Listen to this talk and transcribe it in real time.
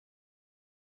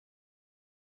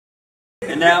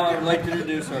And now I would like to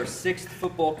introduce our sixth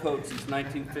football coach since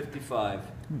 1955,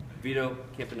 Vito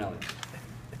Campanile.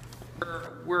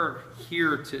 We're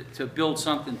here to build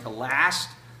something to last.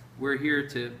 We're here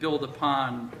to build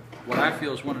upon what I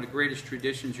feel is one of the greatest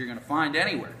traditions you're going to find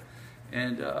anywhere.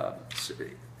 And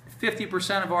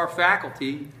 50% of our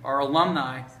faculty are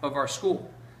alumni of our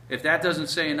school. If that doesn't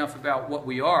say enough about what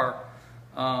we are,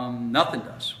 nothing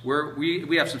does.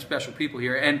 We have some special people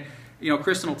here. And you know,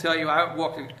 Kristen will tell you, I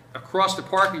walked across the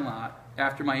parking lot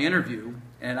after my interview,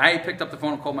 and I picked up the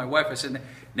phone and called my wife. I said,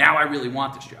 now I really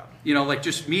want this job. You know, like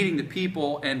just meeting the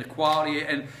people and the quality,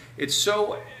 and it's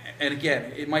so, and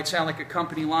again, it might sound like a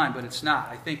company line, but it's not.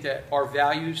 I think that our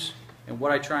values and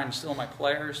what I try and instill in my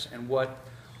players and what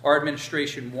our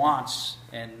administration wants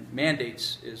and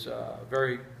mandates is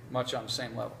very much on the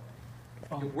same level.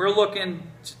 We're looking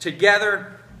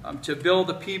together to build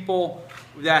the people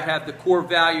that have the core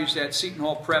values at Seton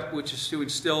Hall Prep, which is to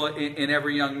instill it in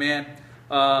every young man.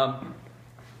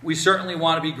 We certainly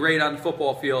want to be great on the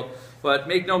football field, but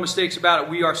make no mistakes about it,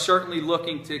 we are certainly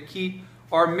looking to keep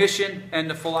our mission and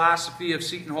the philosophy of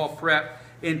Seton Hall Prep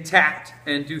intact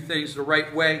and do things the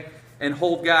right way and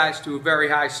hold guys to a very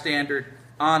high standard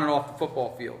on and off the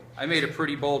football field. I made a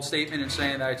pretty bold statement in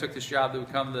saying that I took this job to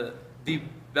become the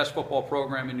best football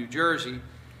program in New Jersey.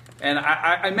 And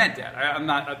I meant that. I'm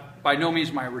not, by no means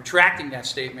am I retracting that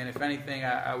statement. If anything,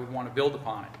 I would want to build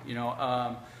upon it, you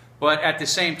know. But at the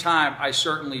same time, I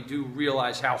certainly do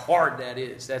realize how hard that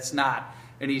is. That's not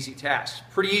an easy task.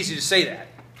 Pretty easy to say that.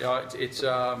 You know, it's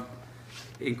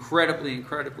incredibly,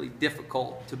 incredibly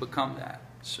difficult to become that.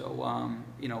 So,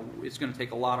 you know, it's going to take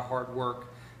a lot of hard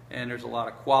work, and there's a lot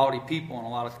of quality people and a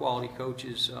lot of quality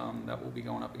coaches that we'll be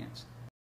going up against.